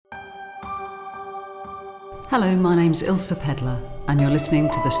Hello, my name's Ilse Pedler, and you're listening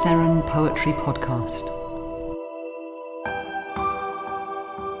to the Seren Poetry Podcast.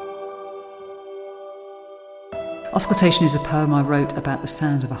 Auscultation is a poem I wrote about the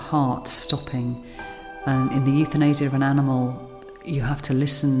sound of a heart stopping. And in the euthanasia of an animal, you have to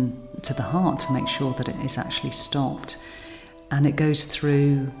listen to the heart to make sure that it is actually stopped. And it goes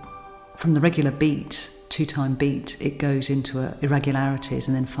through, from the regular beat, 2-time beat, it goes into irregularities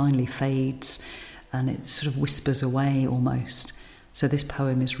and then finally fades, and it sort of whispers away almost. So this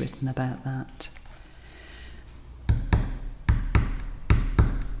poem is written about that.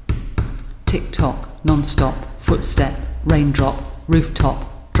 Tick-tock, non-stop, footstep, raindrop,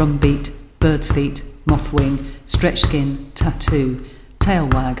 rooftop, drumbeat, bird's feet, moth wing, stretched skin, tattoo, tail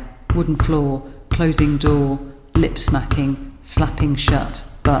wag, wooden floor, closing door, lip smacking, slapping shut,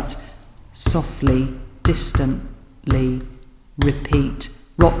 but softly, distantly, repeat,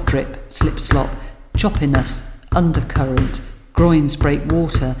 rock drip, slip slop, choppiness, undercurrent, groins break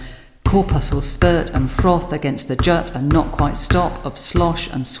water, corpuscles spurt and froth against the jut and not quite stop of slosh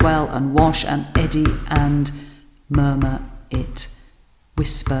and swell and wash and eddy and murmur it,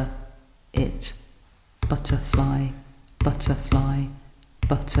 whisper it, butterfly, butterfly,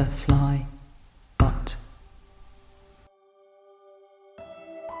 butterfly, but.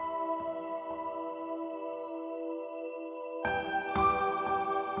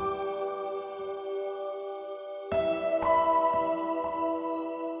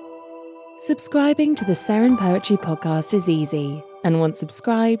 Subscribing to the Seren Poetry Podcast is easy, and once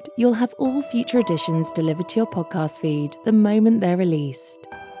subscribed, you'll have all future editions delivered to your podcast feed the moment they're released.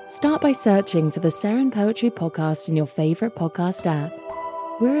 Start by searching for the Seren Poetry Podcast in your favourite podcast app.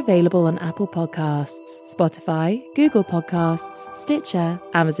 We're available on Apple Podcasts, Spotify, Google Podcasts, Stitcher,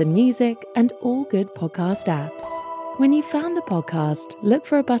 Amazon Music, and all good podcast apps. When you've found the podcast, look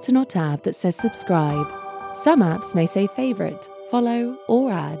for a button or tab that says subscribe. Some apps may say favourite, follow,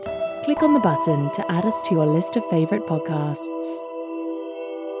 or add. Click on the button to add us to your list of favourite podcasts.